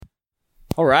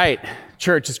All right,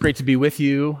 church, it's great to be with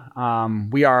you.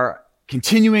 We are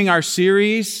continuing our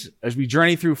series as we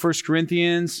journey through 1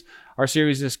 Corinthians. Our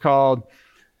series is called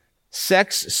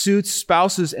Sex, Suits,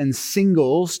 Spouses, and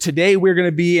Singles. Today we're going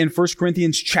to be in 1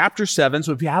 Corinthians chapter 7.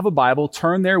 So if you have a Bible,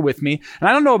 turn there with me. And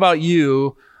I don't know about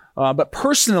you, but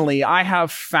personally, I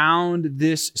have found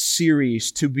this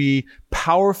series to be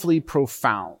powerfully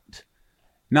profound.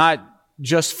 Not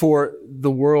just for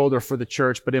the world or for the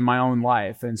church, but in my own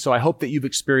life. And so I hope that you've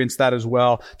experienced that as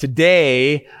well.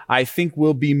 Today, I think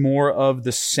will be more of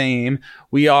the same.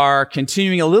 We are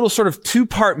continuing a little sort of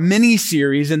two-part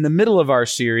mini-series in the middle of our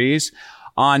series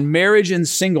on marriage and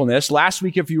singleness. Last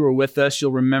week, if you were with us,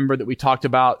 you'll remember that we talked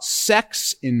about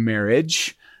sex in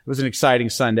marriage. It was an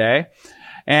exciting Sunday.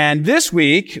 And this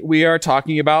week, we are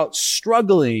talking about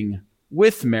struggling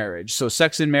with marriage. So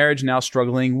sex in marriage, now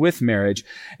struggling with marriage.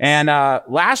 And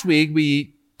last week,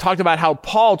 we talked about how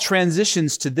Paul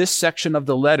transitions to this section of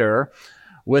the letter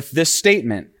with this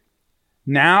statement.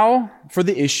 Now for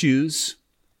the issues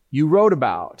you wrote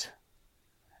about.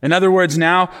 In other words,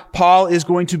 now Paul is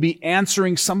going to be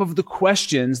answering some of the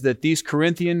questions that these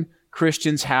Corinthian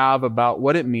Christians have about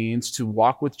what it means to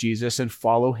walk with Jesus and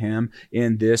follow him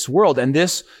in this world. And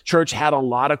this church had a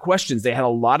lot of questions. They had a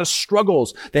lot of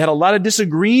struggles. They had a lot of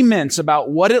disagreements about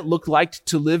what it looked like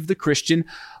to live the Christian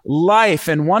life.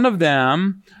 And one of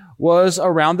them was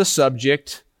around the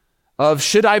subject of,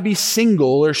 should I be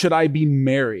single or should I be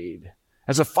married?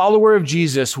 As a follower of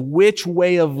Jesus, which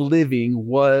way of living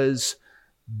was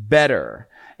better?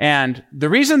 And the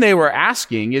reason they were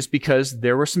asking is because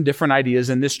there were some different ideas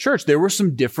in this church. There were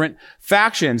some different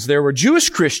factions. There were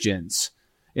Jewish Christians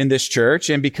in this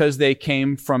church, and because they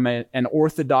came from an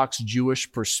Orthodox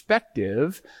Jewish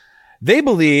perspective, they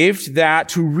believed that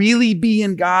to really be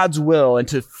in God's will and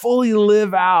to fully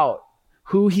live out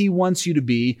who he wants you to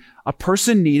be, a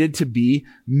person needed to be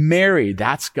married.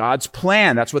 That's God's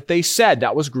plan. That's what they said.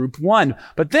 That was group one.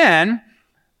 But then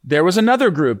there was another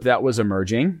group that was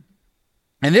emerging.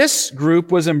 And this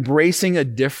group was embracing a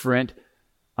different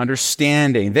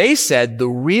understanding. They said the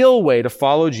real way to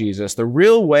follow Jesus, the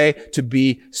real way to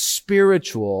be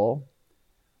spiritual,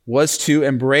 was to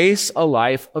embrace a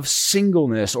life of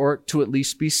singleness, or to at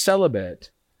least be celibate.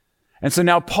 And so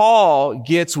now Paul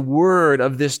gets word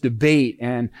of this debate,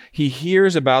 and he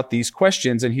hears about these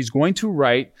questions, and he's going to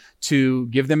write to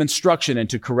give them instruction and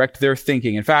to correct their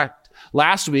thinking. In fact,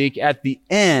 last week at the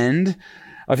end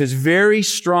of his very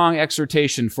strong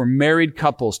exhortation for married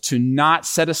couples to not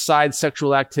set aside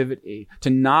sexual activity, to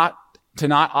not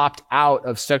opt out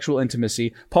of sexual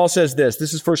intimacy, Paul says this.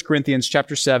 This is 1 Corinthians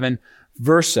chapter 7,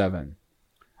 verse 7.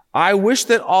 I wish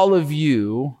that all of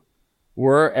you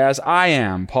were as I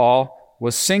am. Paul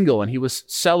was single and he was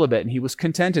celibate and he was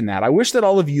content in that. I wish that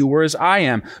all of you were as I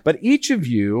am, but each of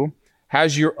you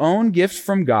has your own gift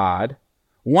from God.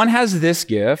 One has this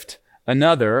gift,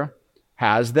 another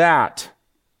has that.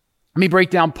 Let me break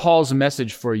down Paul's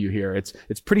message for you here.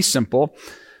 It's pretty simple.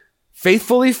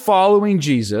 Faithfully following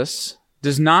Jesus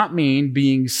does not mean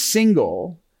being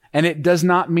single, and it does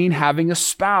not mean having a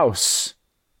spouse.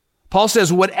 Paul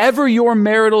says, whatever your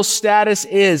marital status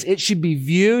is, it should be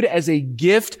viewed as a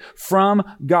gift from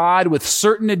God with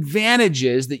certain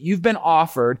advantages that you've been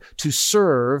offered to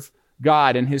serve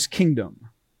God and his kingdom.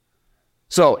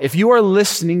 So if you are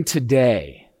listening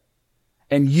today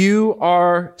and you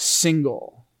are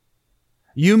single,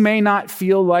 you may not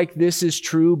feel like this is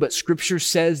true, but Scripture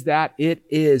says that it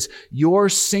is. Your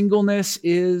singleness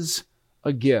is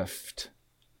a gift.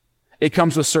 It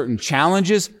comes with certain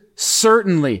challenges,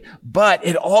 certainly, but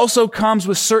it also comes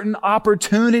with certain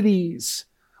opportunities,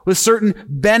 with certain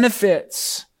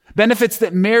benefits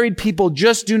that married people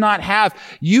just do not have.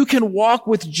 You can walk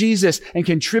with Jesus and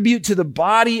contribute to the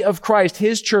body of Christ,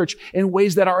 his church, in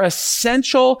ways that are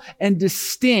essential and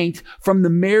distinct from the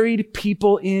married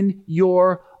people in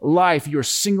your life. Your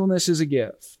singleness is a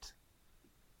gift.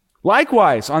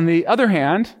 Likewise, on the other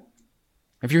hand,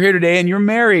 if you're here today and you're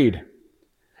married,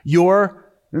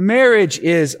 your marriage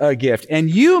is a gift. And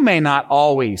you may not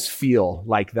always feel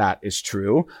like that is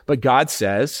true, but God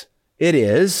says it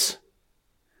is.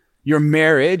 Your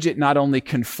marriage, it not only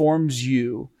conforms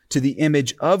you to the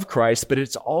image of Christ, but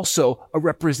it's also a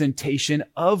representation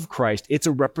of Christ. It's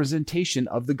a representation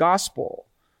of the gospel.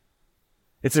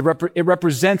 It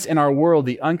represents in our world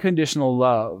the unconditional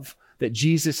love that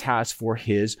Jesus has for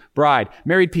his bride.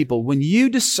 Married people, when you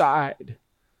decide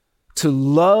to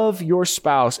love your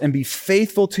spouse and be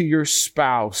faithful to your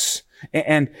spouse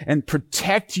and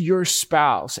protect your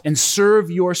spouse and serve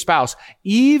your spouse,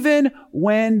 even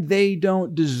when they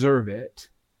don't deserve it,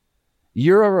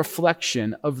 you're a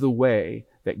reflection of the way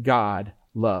that God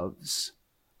loves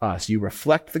us. You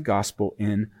reflect the gospel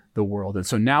in the world. And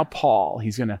so now Paul,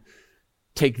 he's going to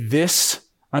take this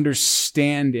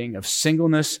understanding of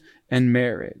singleness and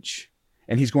marriage,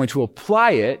 and he's going to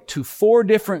apply it to 4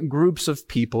 different groups of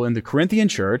people in the Corinthian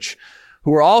church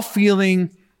who are all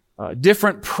feeling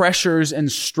different pressures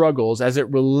and struggles as it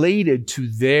related to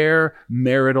their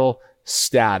marital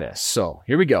status. So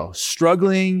here we go.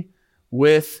 Struggling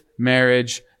with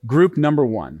marriage, group number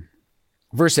 1.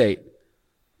 Verse 8.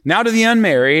 Now to the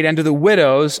unmarried and to the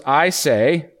widows, I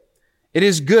say, it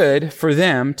is good for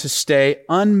them to stay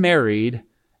unmarried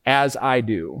as I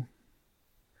do.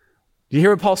 Do you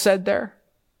hear what Paul said there?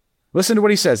 Listen to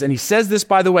what he says. And he says this,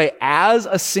 by the way, as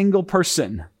a single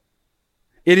person.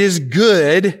 It is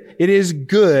good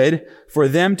for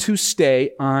them to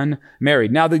stay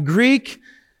unmarried. Now, the Greek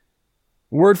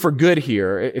word for good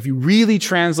here, if you really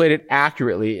translate it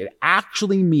accurately, it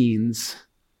actually means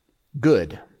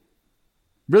good. It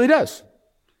really does.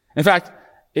 In fact,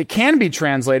 it can be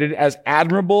translated as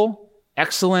admirable,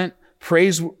 excellent,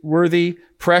 praiseworthy,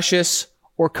 precious,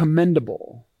 or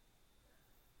commendable.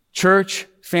 Church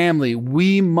family,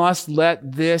 we must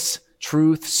let this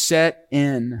truth set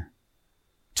in.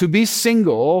 To be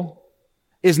single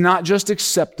is not just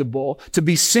acceptable. To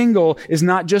be single is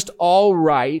not just all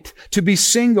right. To be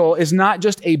single is not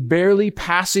just a barely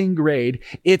passing grade.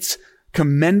 It's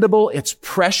commendable, it's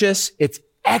precious, it's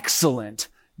excellent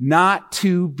not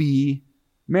to be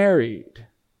married.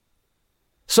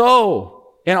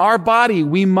 So, in our body,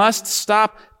 we must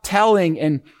stop telling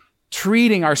and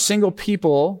treating our single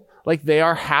people like they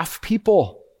are half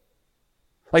people.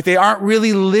 Like they aren't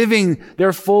really living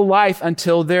their full life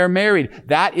until they're married.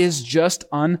 That is just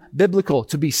unbiblical.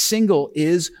 To be single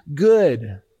is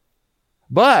good.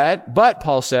 But,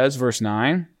 Paul says, verse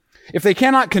 9, if they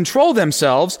cannot control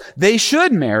themselves, they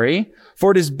should marry,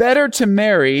 for it is better to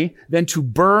marry than to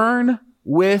burn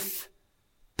with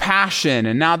passion.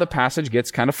 And now the passage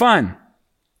gets kind of fun.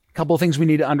 A couple of things we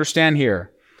need to understand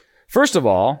here. First of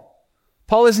all,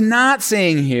 Paul is not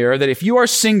saying here that if you are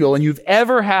single and you've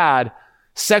ever had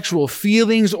sexual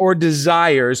feelings or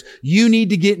desires, you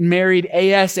need to get married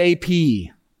ASAP.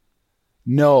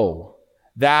 No,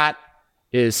 that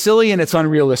is silly and it's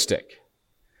unrealistic.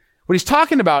 What he's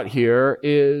talking about here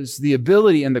is the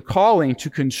ability and the calling to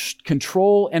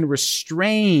control and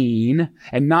restrain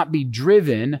and not be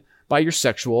driven by your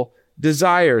sexual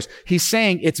desires. He's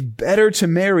saying it's better to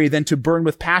marry than to burn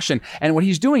with passion. And what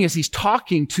he's doing is he's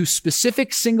talking to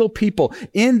specific single people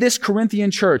in this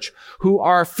Corinthian church who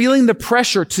are feeling the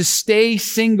pressure to stay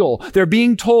single. They're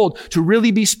being told to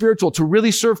really be spiritual, to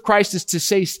really serve Christ is to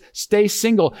stay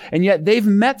single. And yet they've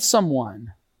met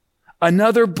someone,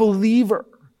 another believer,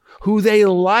 who they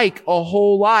like a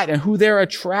whole lot and who they're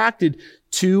attracted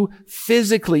to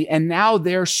physically, and now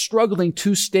they're struggling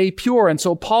to stay pure. And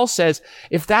so Paul says,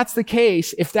 if that's the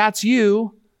case, if that's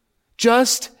you,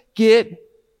 just get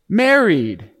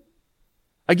married.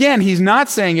 Again, he's not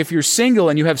saying if you're single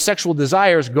and you have sexual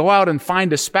desires, go out and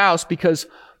find a spouse, because,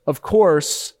 of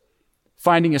course,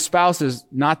 finding a spouse is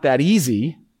not that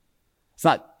easy. It's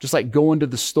not just like going to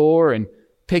the store and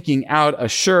picking out a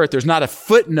shirt. There's not a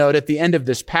footnote at the end of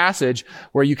this passage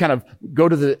where you kind of go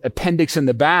to the appendix in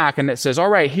the back and it says, all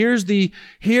right, here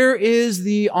is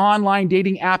the online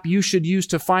dating app you should use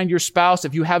to find your spouse.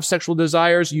 If you have sexual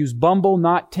desires, use Bumble,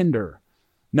 not Tinder.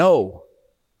 No,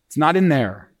 it's not in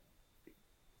there.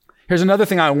 Here's another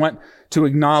thing I want to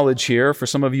acknowledge here for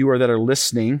some of you that are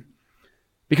listening,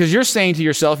 because you're saying to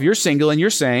yourself, you're single and you're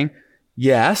saying,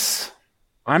 yes,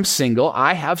 I'm single.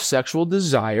 I have sexual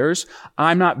desires.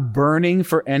 I'm not burning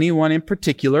for anyone in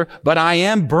particular, but I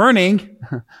am burning.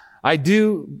 I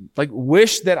do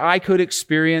wish that I could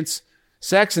experience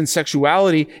sex and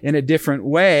sexuality in a different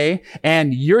way.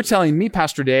 And you're telling me,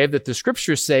 Pastor Dave, that the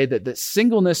scriptures say that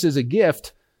singleness is a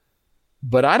gift,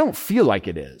 but I don't feel like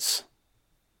it is.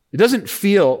 It doesn't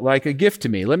feel like a gift to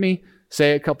me. Let me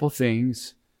say a couple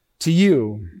things to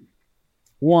you.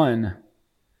 One,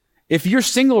 if you're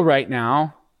single right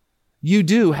now, you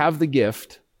do have the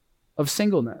gift of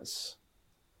singleness.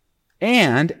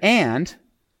 And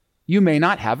you may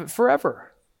not have it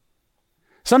forever.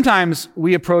 Sometimes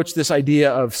we approach this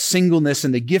idea of singleness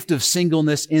and the gift of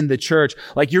singleness in the church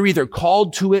like you're either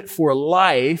called to it for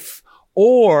life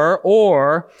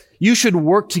or you should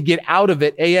work to get out of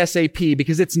it ASAP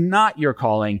because it's not your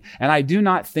calling. And I do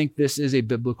not think this is a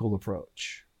biblical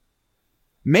approach.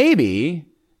 Maybe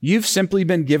you've simply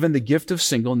been given the gift of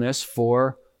singleness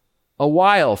for a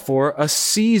while, for a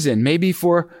season, maybe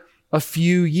for a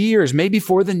few years, maybe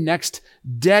for the next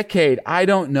decade. I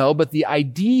don't know, but the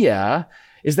idea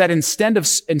is that instead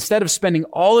of spending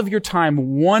all of your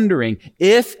time wondering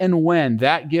if and when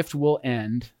that gift will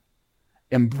end,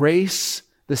 embrace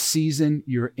the season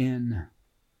you're in.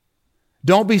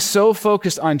 Don't be so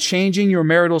focused on changing your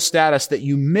marital status that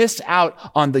you miss out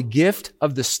on the gift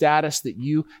of the status that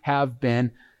you have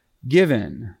been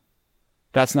given.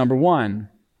 That's number one.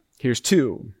 Here's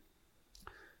two.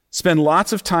 Spend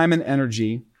lots of time and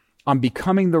energy on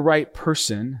becoming the right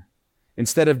person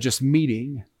instead of just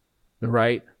meeting the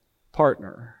right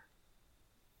partner.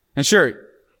 And sure,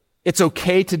 it's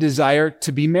okay to desire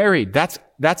to be married. That's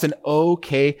an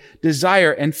okay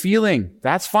desire and feeling.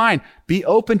 That's fine. Be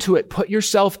open to it. Put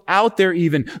yourself out there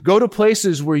even. Go to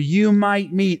places where you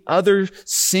might meet other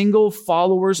single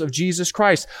followers of Jesus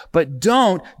Christ. But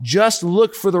don't just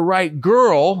look for the right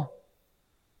girl.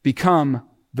 Become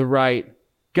the right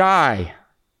guy.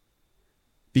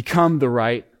 Become the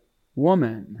right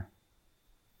woman.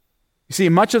 You see,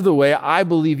 much of the way I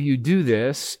believe you do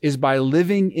this is by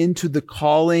living into the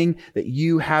calling that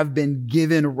you have been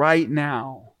given right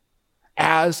now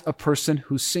as a person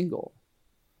who's single.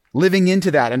 Living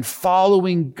into that and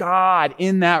following God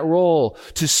in that role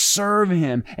to serve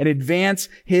Him and advance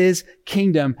His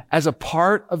kingdom as a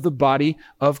part of the body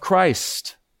of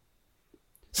Christ.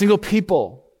 Single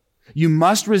people, you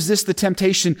must resist the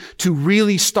temptation to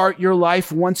really start your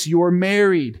life once you're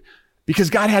married.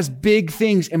 Because God has big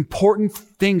things, important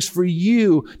things for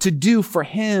you to do for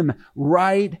Him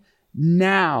right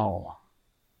now.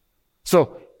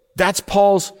 So that's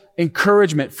Paul's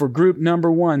encouragement for group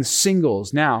number one,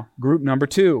 singles. Now, group number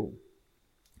two.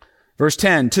 Verse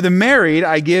 10, to the married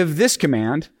I give this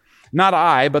command, not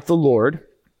I, but the Lord.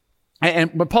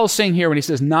 And what Paul's saying here when he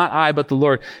says, not I, but the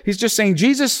Lord, he's just saying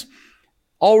Jesus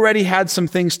already had some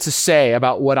things to say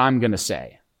about what I'm going to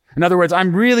say. In other words,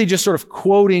 I'm really just sort of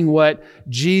quoting what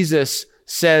Jesus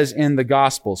says in the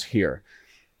Gospels here.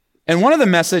 And one of the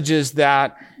messages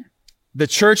that the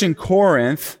church in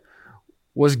Corinth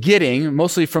was getting,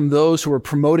 mostly from those who were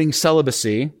promoting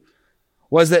celibacy,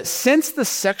 was that since the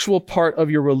sexual part of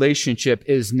your relationship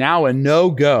is now a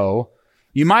no-go,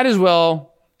 you might as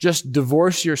well just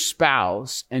divorce your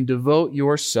spouse and devote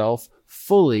yourself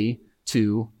fully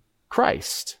to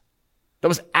Christ. That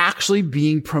was actually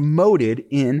being promoted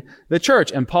in the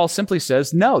church. And Paul simply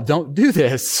says, no, don't do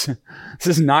this. This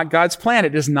is not God's plan. It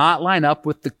does not line up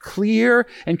with the clear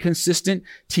and consistent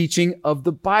teaching of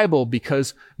the Bible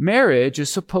because marriage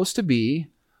is supposed to be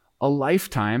a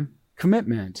lifetime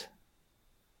commitment.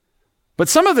 But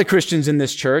some of the Christians in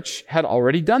this church had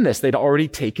already done this. They'd already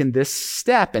taken this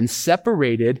step and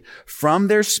separated from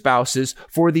their spouses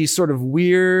for these sort of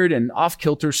weird and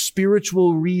off-kilter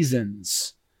spiritual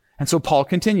reasons. And so Paul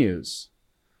continues,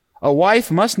 a wife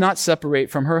must not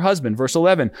separate from her husband, verse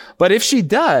 11. But if she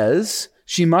does,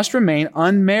 she must remain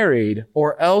unmarried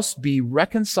or else be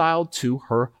reconciled to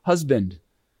her husband.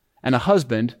 And a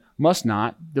husband must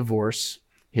not divorce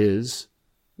his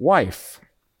wife.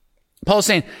 Paul's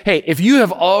saying, hey, if you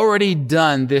have already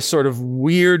done this sort of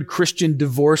weird Christian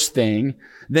divorce thing,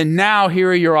 then now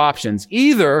here are your options.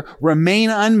 Either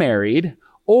remain unmarried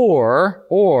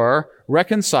or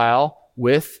reconcile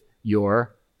with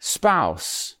your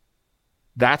spouse.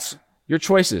 That's your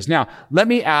choices. Now, let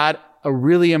me add a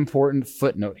really important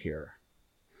footnote here.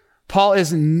 Paul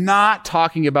is not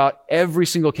talking about every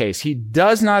single case. He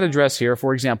does not address here,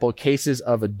 for example, cases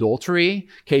of adultery,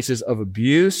 cases of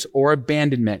abuse, or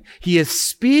abandonment. He is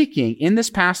speaking in this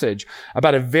passage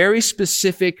about a very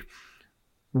specific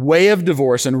way of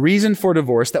divorce and reason for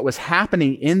divorce that was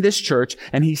happening in this church.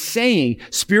 And he's saying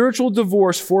spiritual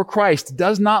divorce for Christ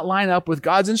does not line up with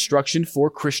God's instruction for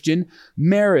Christian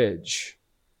marriage.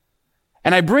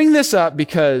 And I bring this up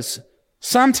because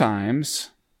sometimes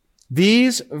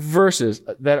these verses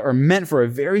that are meant for a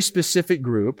very specific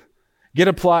group get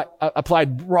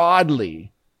applied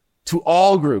broadly to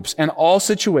all groups and all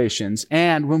situations.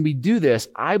 And when we do this,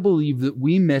 I believe that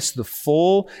we miss the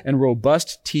full and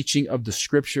robust teaching of the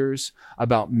scriptures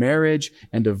about marriage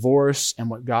and divorce and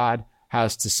what God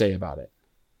has to say about it.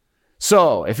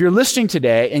 So if you're listening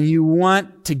today and you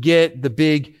want to get the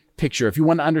big picture, if you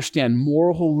want to understand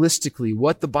more holistically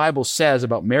what the Bible says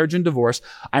about marriage and divorce,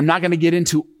 I'm not going to get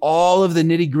into all of the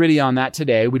nitty-gritty on that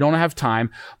today. We don't have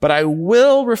time, but I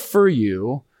will refer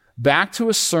you back to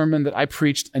a sermon that I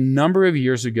preached a number of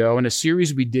years ago in a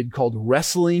series we did called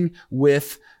Wrestling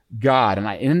with God. And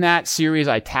in that series,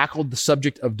 I tackled the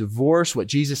subject of divorce, what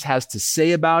Jesus has to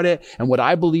say about it, and what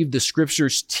I believe the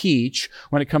scriptures teach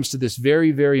when it comes to this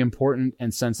very, very important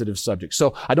and sensitive subject.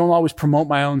 So I don't always promote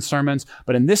my own sermons,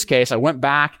 but in this case, I went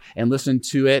back and listened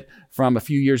to it from a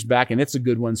few years back, and it's a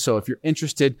good one. So if you're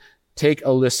interested, take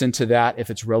a listen to that if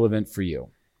it's relevant for you.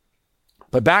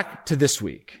 But back to this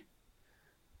week.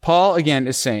 Paul, again,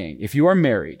 is saying, if you are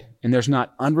married and there's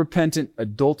not unrepentant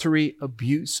adultery,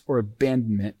 abuse, or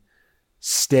abandonment,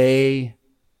 stay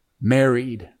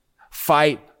married.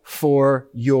 Fight for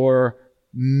your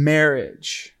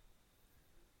marriage.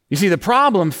 You see, the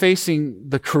problem facing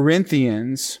the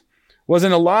Corinthians was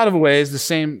in a lot of ways the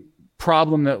same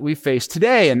problem that we face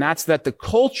today, and that's that the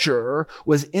culture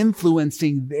was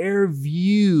influencing their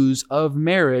views of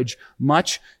marriage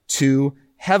much too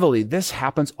heavily. This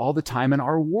happens all the time in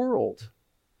our world.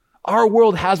 Our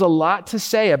world has a lot to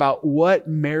say about what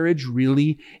marriage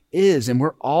really is, and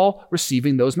we're all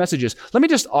receiving those messages. Let me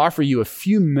just offer you a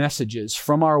few messages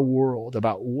from our world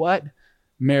about what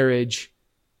marriage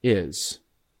is.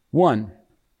 One,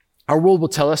 our world will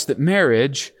tell us that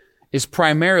marriage is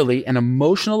primarily an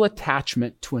emotional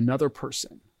attachment to another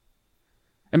person.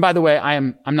 And by the way,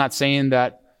 I'm not saying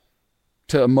that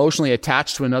to emotionally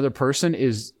attach to another person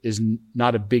is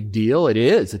not a big deal. It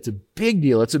is. It's a big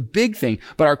deal. It's a big thing.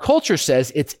 But our culture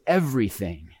says it's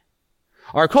everything.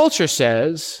 Our culture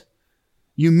says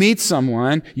you meet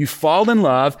someone, you fall in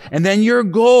love, and then your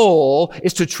goal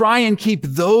is to try and keep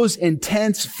those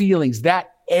intense feelings, that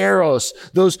eros,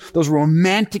 those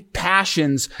romantic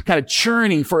passions kind of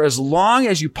churning for as long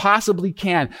as you possibly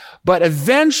can. But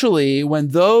eventually, when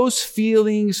those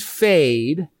feelings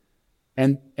fade,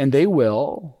 and they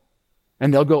will,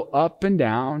 and they'll go up and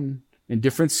down in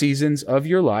different seasons of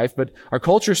your life, but our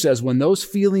culture says when those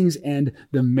feelings end,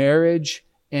 the marriage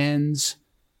ends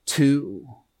too.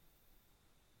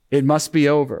 It must be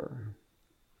over.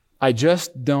 I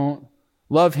just don't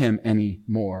love him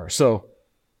anymore. So,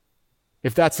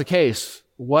 if that's the case,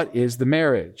 what is the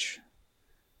marriage?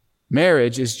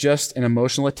 Marriage is just an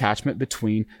emotional attachment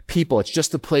between people. It's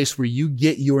just a place where you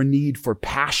get your need for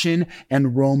passion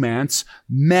and romance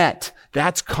met.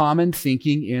 That's common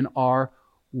thinking in our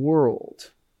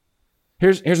world.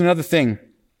 Here's another thing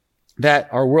that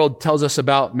our world tells us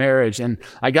about marriage. And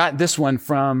I got this one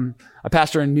from a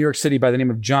pastor in New York City by the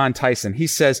name of John Tyson. He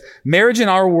says, marriage in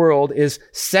our world is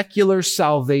secular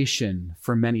salvation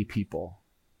for many people.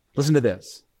 Listen to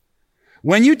this.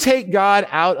 When you take God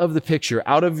out of the picture,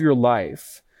 out of your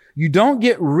life, you don't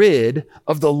get rid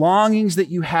of the longings that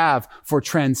you have for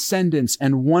transcendence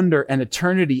and wonder and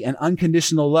eternity and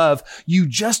unconditional love. You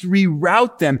just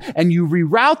reroute them, and you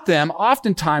reroute them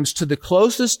oftentimes to the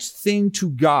closest thing to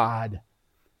God,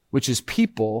 which is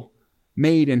people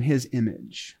made in his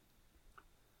image.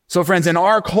 So friends, in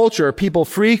our culture, people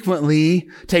frequently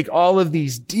take all of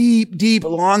these deep, deep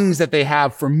longings that they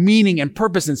have for meaning and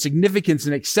purpose and significance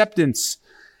and acceptance,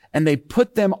 and they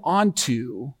put them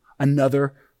onto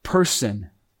another person.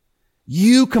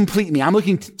 You complete me. I'm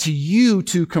looking to you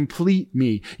to complete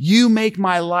me. You make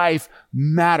my life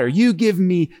matter. You give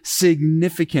me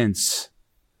significance.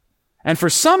 And for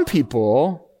some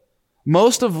people,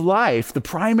 most of life, the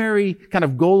primary kind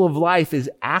of goal of life is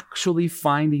actually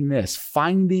finding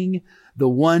the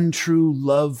one true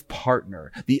love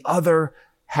partner, the other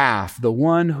half, the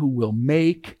one who will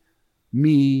make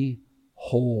me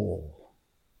whole.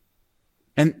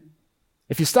 And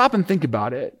if you stop and think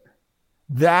about it,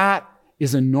 that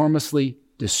is enormously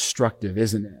destructive,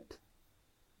 isn't it?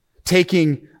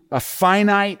 Taking a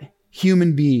finite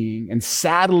human being and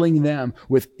saddling them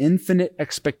with infinite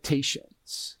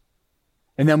expectations.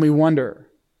 And then we wonder,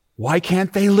 why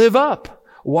can't they live up?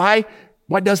 Why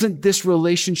doesn't this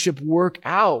relationship work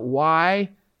out?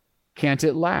 Why can't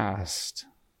it last?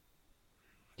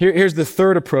 Here's the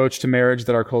third approach to marriage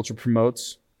that our culture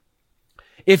promotes.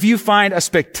 If you find a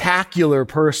spectacular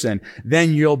person,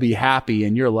 then you'll be happy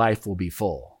and your life will be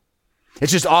full.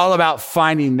 It's just all about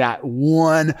finding that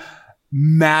one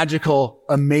magical,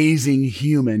 amazing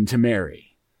human to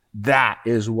marry. That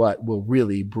is what will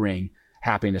really bring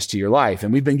happiness to your life.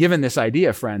 And we've been given this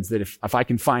idea, friends, that if I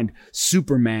can find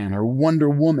Superman or Wonder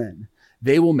Woman,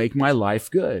 they will make my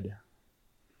life good.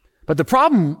 But the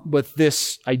problem with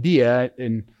this idea,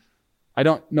 and I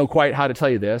don't know quite how to tell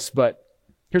you this, but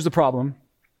here's the problem.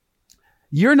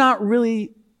 You're not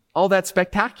really all that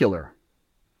spectacular,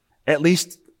 at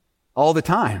least all the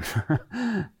time.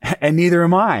 And neither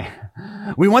am I.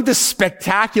 We want this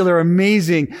spectacular,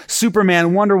 amazing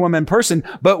Superman, Wonder Woman person,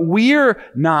 but we're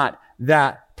not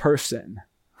that person.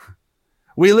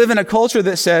 We live in a culture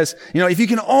that says, if you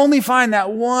can only find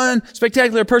that one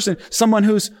spectacular person, someone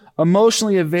who's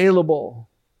emotionally available,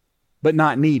 but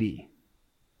not needy,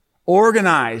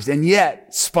 organized and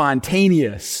yet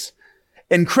spontaneous,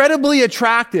 incredibly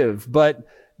attractive, but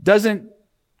doesn't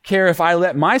care if I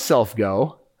let myself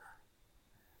go,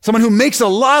 Someone who makes a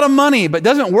lot of money but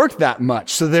doesn't work that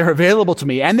much, so they're available to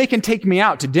me, and they can take me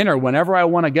out to dinner whenever I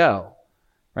want to go.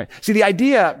 Right? See, the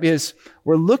idea is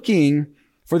we're looking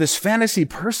for this fantasy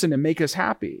person to make us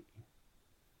happy.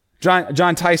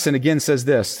 John Tyson again says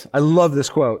this. I love this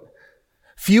quote.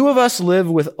 Few of us live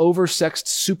with oversexed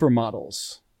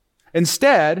supermodels.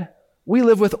 Instead, we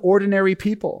live with ordinary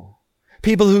people.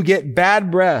 People who get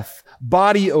bad breath,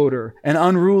 body odor, and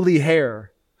unruly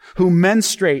hair, who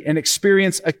menstruate and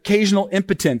experience occasional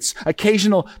impotence,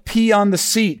 occasional pee on the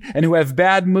seat, and who have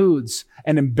bad moods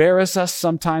and embarrass us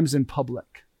sometimes in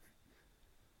public.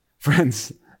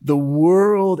 Friends, the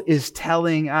world is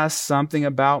telling us something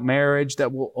about marriage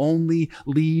that will only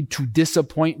lead to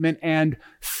disappointment and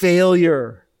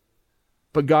failure.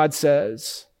 But God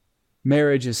says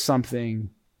marriage is something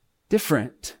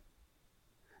different.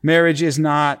 Marriage is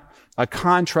not a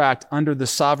contract under the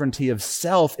sovereignty of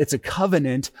self. It's a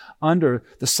covenant under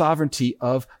the sovereignty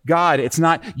of God. It's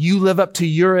not you live up to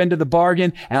your end of the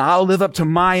bargain and I'll live up to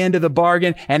my end of the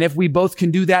bargain. And if we both can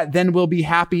do that, then we'll be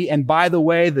happy. And by the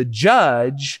way, the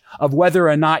judge of whether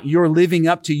or not you're living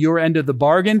up to your end of the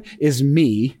bargain is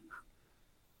me.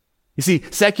 You see,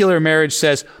 secular marriage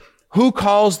says, who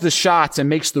calls the shots and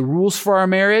makes the rules for our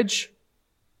marriage?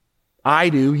 I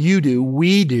do, you do,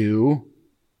 we do.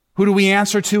 Who do we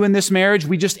answer to in this marriage?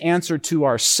 We just answer to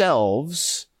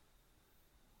ourselves.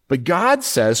 But God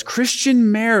says Christian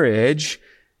marriage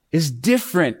is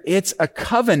different. It's a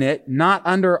covenant not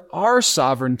under our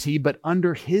sovereignty, but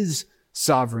under His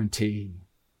sovereignty.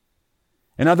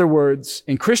 In other words,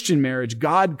 in Christian marriage,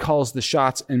 God calls the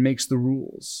shots and makes the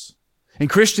rules. In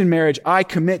Christian marriage, I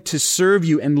commit to serve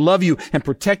you and love you and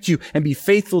protect you and be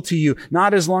faithful to you,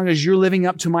 not as long as you're living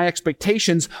up to my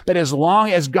expectations, but as long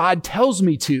as God tells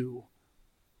me to,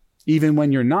 even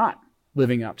when you're not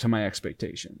living up to my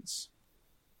expectations.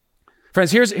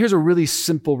 Friends, here's a really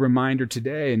simple reminder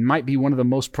today, and might be one of the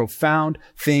most profound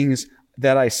things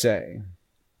that I say.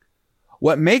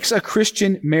 What makes a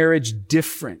Christian marriage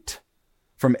different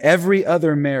from every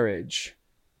other marriage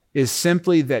is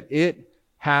simply that it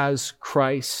has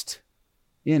Christ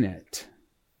in it.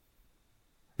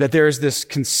 That there is this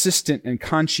consistent and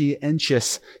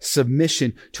conscientious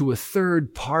submission to a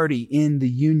third party in the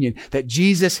union. That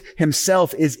Jesus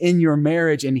Himself is in your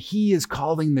marriage and He is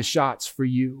calling the shots for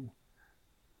you.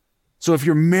 So if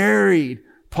you're married,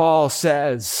 Paul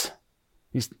says,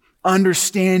 he's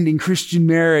understanding Christian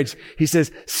marriage. He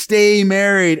says, stay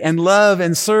married and love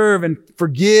and serve and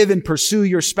forgive and pursue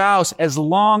your spouse as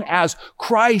long as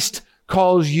Christ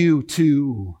calls you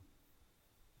to.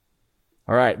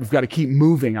 All right, we've got to keep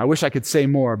moving. I wish I could say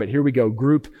more, but here we go.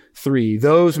 Group 3,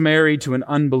 those married to an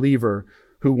unbeliever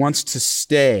who wants to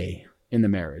stay in the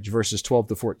marriage, verses 12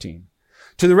 to 14.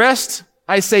 To the rest,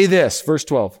 I say this, verse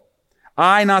 12,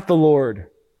 I, not the Lord.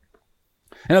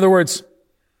 In other words,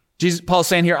 Paul's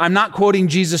saying here, I'm not quoting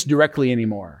Jesus directly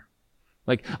anymore.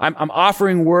 Like, I'm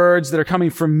offering words that are coming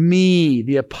from me,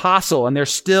 the apostle, and they're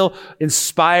still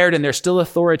inspired and they're still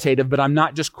authoritative, but I'm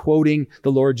not just quoting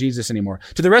the Lord Jesus anymore.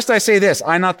 To the rest I say this,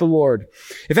 I, not the Lord.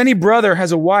 If any brother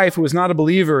has a wife who is not a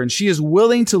believer and she is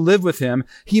willing to live with him,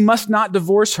 he must not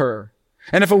divorce her.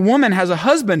 And if a woman has a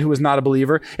husband who is not a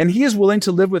believer and he is willing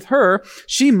to live with her,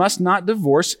 she must not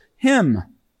divorce him.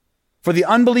 For the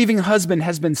unbelieving husband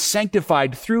has been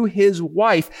sanctified through his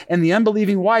wife, and the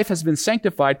unbelieving wife has been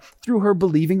sanctified through her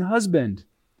believing husband.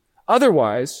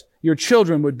 Otherwise, your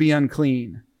children would be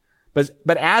unclean.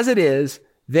 But as it is,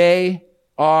 they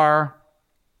are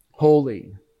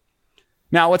holy.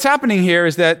 Now, what's happening here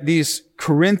is that these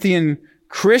Corinthian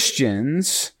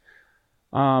Christians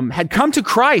had come to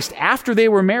Christ after they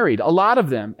were married, a lot of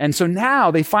them. And so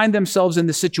now they find themselves in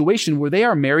the situation where they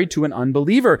are married to an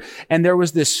unbeliever. And there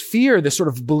was this fear, this sort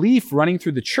of belief running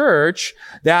through the church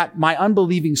that my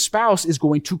unbelieving spouse is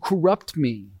going to corrupt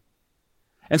me.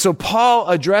 And so Paul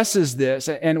addresses this,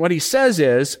 and what he says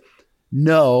is,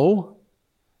 no,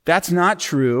 that's not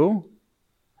true.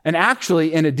 And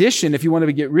actually, in addition, if you want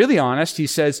to get really honest, he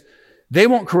says, they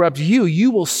won't corrupt you,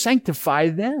 you will sanctify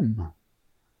them.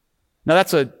 Now,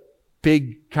 that's a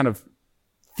big kind of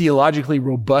theologically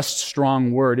robust,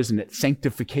 strong word, isn't it?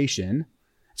 Sanctification.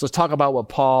 So let's talk about what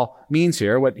Paul means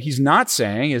here. What he's not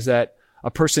saying is that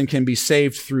a person can be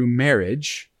saved through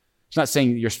marriage. He's not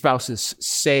saying that your spouse is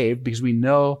saved, because we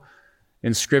know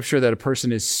in Scripture that a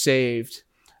person is saved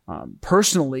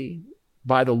personally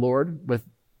by the Lord,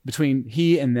 between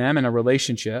he and them in a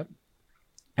relationship.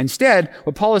 Instead,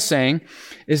 what Paul is saying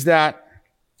is that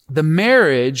the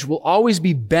marriage will always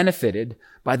be benefited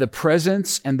by the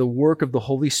presence and the work of the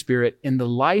Holy Spirit in the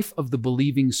life of the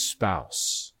believing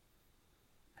spouse.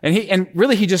 And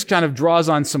really he just kind of draws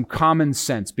on some common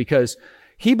sense because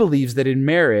he believes that in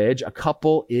marriage, a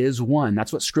couple is one.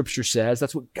 That's what Scripture says.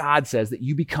 That's what God says, that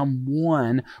you become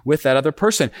one with that other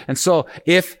person. And so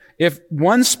if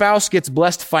one spouse gets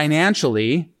blessed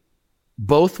financially,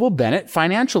 both will benefit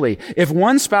financially. If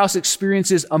one spouse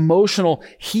experiences emotional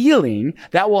healing,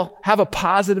 that will have a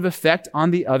positive effect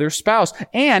on the other spouse.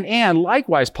 And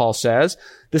likewise, Paul says,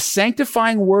 the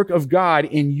sanctifying work of God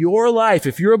in your life,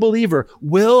 if you're a believer,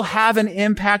 will have an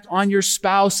impact on your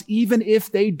spouse, even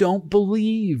if they don't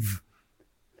believe.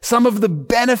 Some of the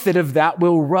benefit of that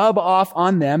will rub off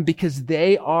on them because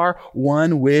they are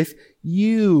one with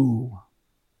you.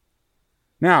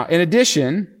 Now, in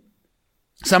addition,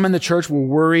 some in the church were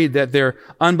worried that their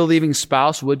unbelieving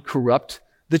spouse would corrupt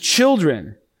the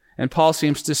children. And Paul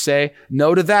seems to say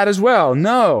no to that as well.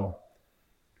 No.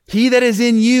 He that is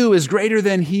in you is greater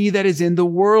than he that is in the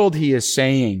world, he is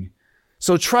saying.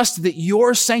 So trust that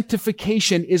your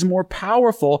sanctification is more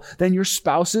powerful than your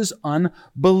spouse's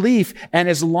unbelief. And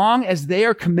as long as they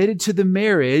are committed to the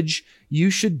marriage, you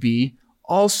should be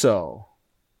also.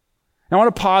 Now, I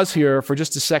want to pause here for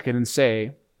just a second and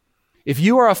say, if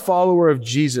you are a follower of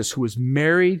Jesus who is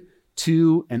married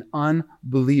to an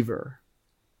unbeliever,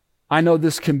 I know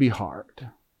this can be hard.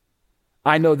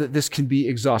 I know that this can be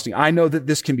exhausting. I know that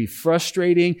this can be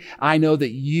frustrating. I know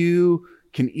that you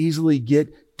can easily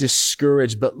get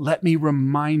discouraged, but let me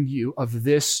remind you of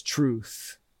this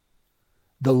truth.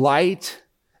 The light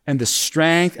and the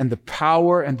strength and the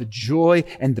power and the joy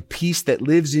and the peace that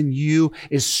lives in you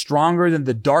is stronger than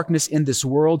the darkness in this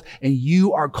world, and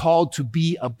you are called to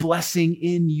be a blessing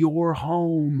in your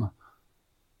home.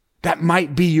 That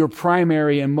might be your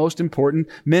primary and most important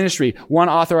ministry. One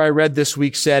author I read this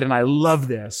week said, and I love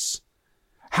this,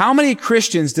 how many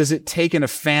Christians does it take in a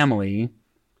family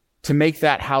to make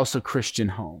that house a Christian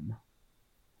home?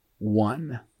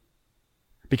 One.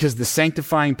 Because the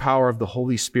sanctifying power of the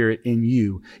Holy Spirit in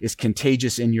you is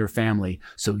contagious in your family,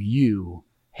 so you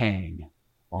hang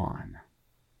on.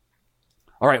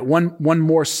 All right, one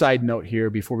more side note here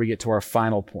before we get to our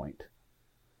final point.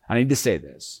 I need to say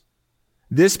this.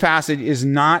 This passage is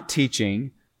not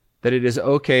teaching that it is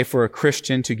okay for a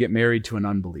Christian to get married to an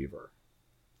unbeliever.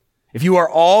 If you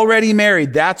are already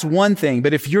married, that's one thing.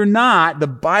 But if you're not, the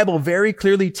Bible very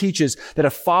clearly teaches that a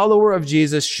follower of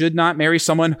Jesus should not marry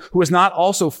someone who is not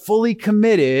also fully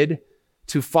committed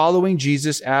to following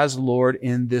Jesus as Lord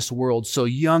in this world. So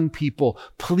young people,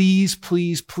 please,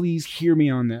 please, please hear me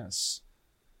on this.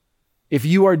 If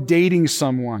you are dating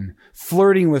someone,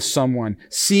 flirting with someone,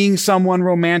 seeing someone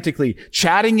romantically,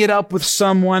 chatting it up with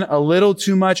someone a little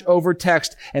too much over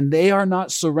text, and they are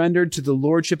not surrendered to the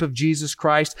Lordship of Jesus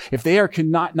Christ, if they are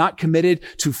not committed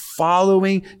to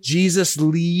following Jesus'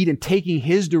 lead and taking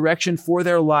His direction for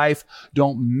their life,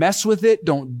 don't mess with it,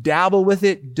 don't dabble with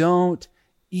it, don't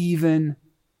even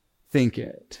think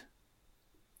it.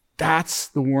 That's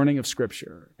the warning of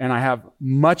Scripture. And I have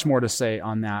much more to say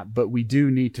on that, but we do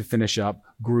need to finish up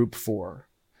group 4.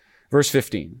 Verse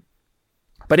 15.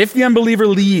 But if the unbeliever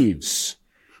leaves,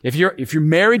 if you're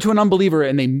married to an unbeliever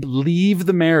and they leave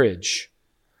the marriage,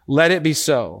 let it be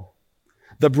so.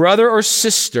 The brother or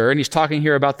sister, and he's talking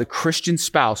here about the Christian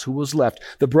spouse who was left,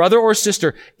 the brother or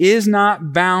sister is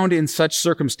not bound in such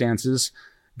circumstances.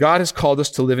 God has called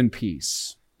us to live in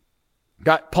peace.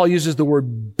 Paul uses the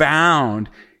word bound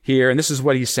here, and this is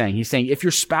what he's saying. He's saying, if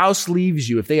your spouse leaves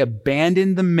you, if they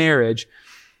abandon the marriage,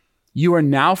 you are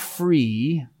now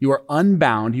free, you are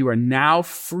unbound, you are now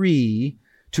free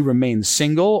to remain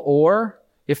single, or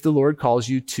if the Lord calls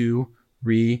you to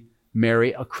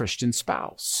remarry a Christian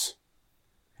spouse.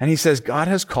 And he says, God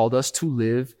has called us to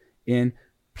live in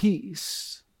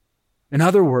peace. In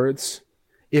other words,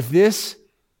 if this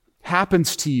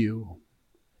happens to you,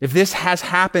 if this has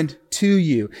happened to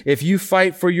you, if you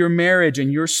fight for your marriage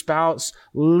and your spouse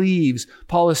leaves,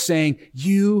 Paul is saying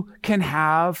you can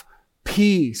have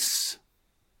peace.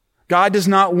 God does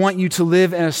not want you to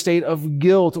live in a state of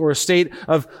guilt or a state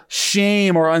of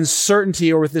shame or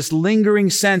uncertainty or with this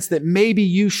lingering sense that maybe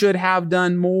you should have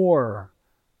done more.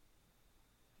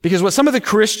 Because what some of the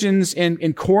Christians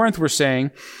in Corinth were saying,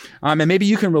 and maybe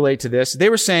you can relate to this, they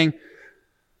were saying,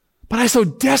 but I so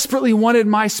desperately wanted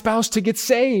my spouse to get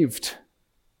saved.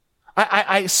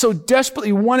 I so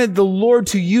desperately wanted the Lord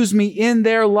to use me in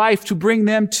their life to bring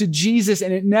them to Jesus,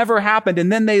 and it never happened.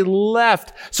 And then they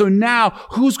left. So now,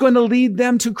 who's going to lead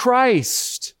them to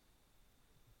Christ?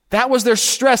 That was their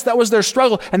stress. That was their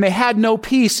struggle. And they had no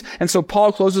peace. And so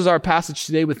Paul closes our passage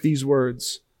today with these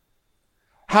words.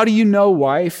 How do you know,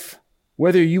 wife,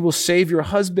 whether you will save your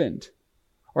husband?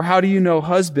 Or how do you know,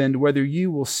 husband, whether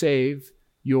you will save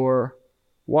your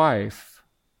wife?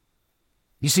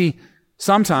 You see,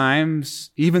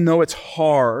 sometimes, even though it's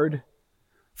hard,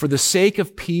 for the sake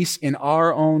of peace in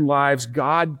our own lives,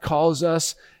 God calls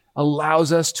us,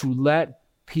 allows us to let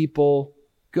people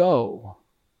go.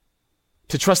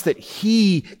 To trust that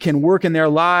He can work in their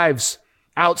lives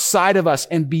outside of us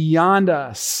and beyond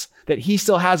us. That He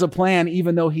still has a plan,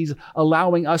 even though He's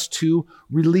allowing us to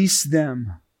release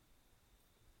them.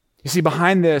 You see,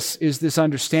 behind this is this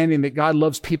understanding that God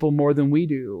loves people more than we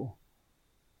do.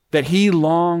 That He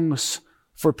longs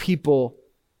for people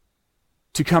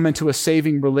to come into a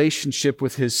saving relationship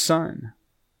with His Son.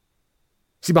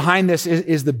 See, behind this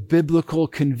is the biblical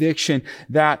conviction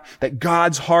that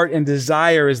God's heart and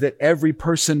desire is that every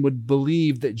person would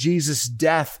believe that Jesus'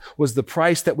 death was the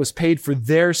price that was paid for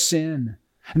their sin,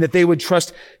 and that they would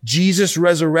trust Jesus'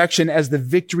 resurrection as the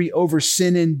victory over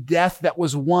sin and death that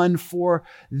was won for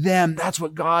them. That's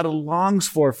what God longs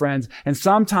for, friends. And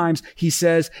sometimes He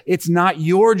says, it's not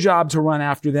your job to run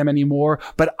after them anymore,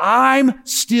 but I'm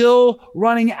still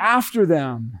running after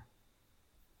them.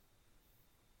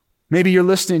 Maybe you're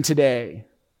listening today.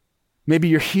 Maybe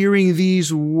you're hearing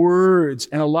these words,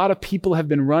 and a lot of people have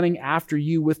been running after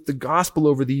you with the gospel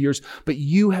over the years, but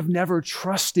you have never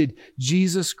trusted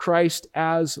Jesus Christ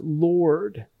as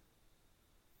Lord.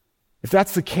 If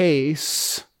that's the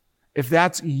case, if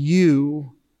that's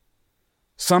you,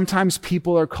 sometimes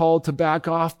people are called to back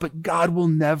off, but God will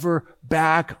never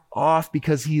back off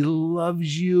because He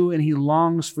loves you and He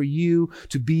longs for you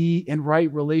to be in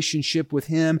right relationship with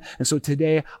Him. And so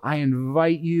today I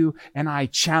invite you and I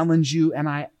challenge you and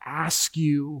I ask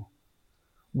you,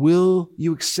 will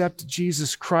you accept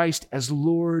Jesus Christ as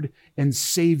Lord and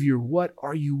Savior? What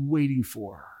are you waiting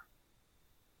for?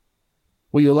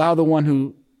 Will you allow the one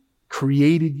who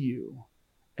created you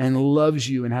and loves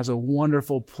you and has a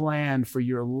wonderful plan for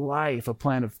your life, a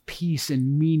plan of peace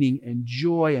and meaning and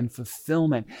joy and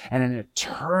fulfillment and an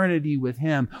eternity with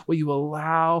Him? Will you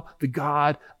allow the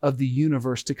God of the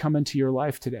universe to come into your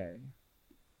life today?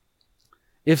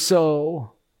 If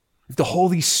so, if the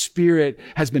Holy Spirit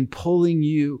has been pulling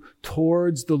you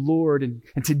towards the Lord, and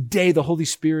today the Holy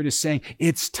Spirit is saying,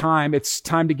 it's time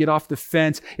to get off the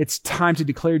fence, it's time to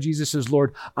declare Jesus as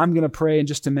Lord, I'm going to pray in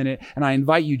just a minute, and I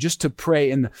invite you just to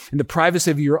pray in the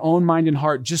privacy of your own mind and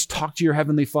heart. Just talk to your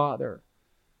Heavenly Father.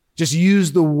 Just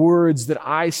use the words that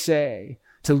I say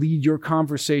to lead your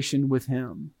conversation with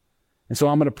Him. And so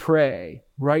I'm going to pray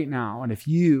right now, and if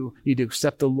you need to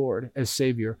accept the Lord as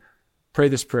Savior, pray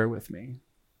this prayer with me.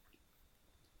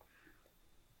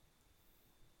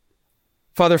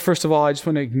 Father, first of all, I just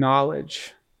want to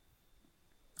acknowledge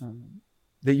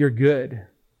that you're good,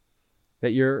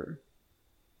 that you're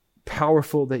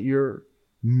powerful, that you're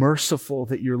merciful,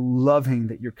 that you're loving,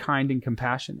 that you're kind and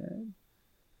compassionate,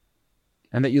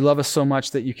 and that you love us so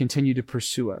much that you continue to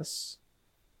pursue us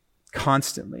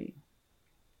constantly.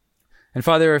 And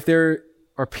Father, if there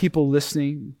are people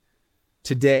listening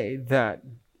today that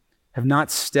have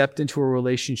not stepped into a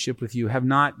relationship with you, have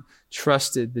not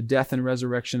trusted the death and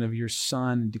resurrection of your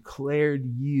Son, and declared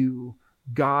you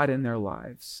God in their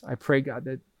lives, I pray, God,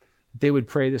 that they would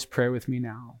pray this prayer with me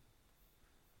now.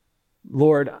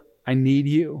 Lord, I need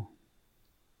you.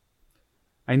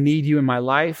 I need you in my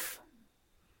life.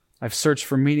 I've searched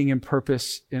for meaning and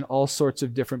purpose in all sorts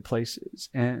of different places,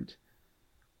 and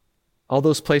all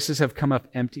those places have come up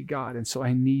empty, God, and so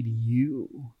I need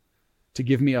you to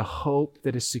give me a hope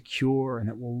that is secure and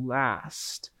that will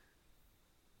last.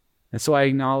 And so I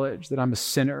acknowledge that I'm a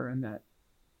sinner and that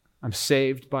I'm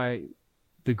saved by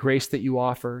the grace that you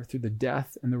offer through the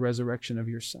death and the resurrection of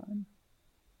your Son.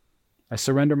 I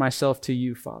surrender myself to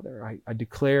you, Father. I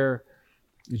declare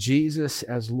Jesus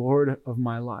as Lord of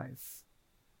my life.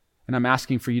 And I'm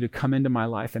asking for you to come into my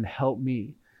life and help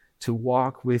me to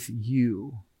walk with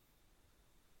you,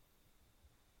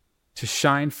 to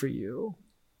shine for you,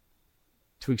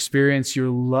 to experience your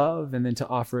love, and then to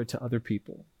offer it to other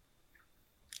people.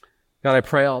 God, I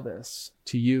pray all this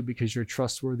to you because you're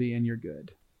trustworthy and you're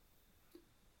good.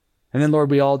 And then,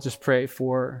 Lord, we all just pray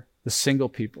for the single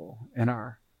people in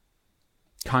our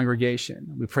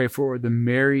congregation. We pray for the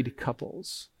married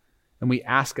couples. And we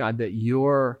ask, God, that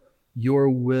your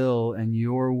will and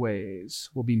your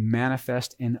ways will be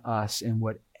manifest in us in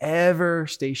whatever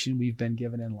station we've been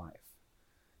given in life.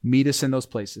 Meet us in those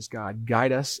places, God.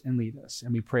 Guide us and lead us.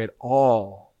 And we pray it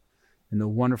all in the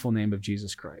wonderful name of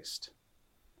Jesus Christ.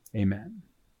 Amen.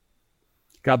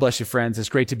 God bless you, friends. It's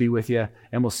great to be with you,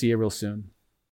 and we'll see you real soon.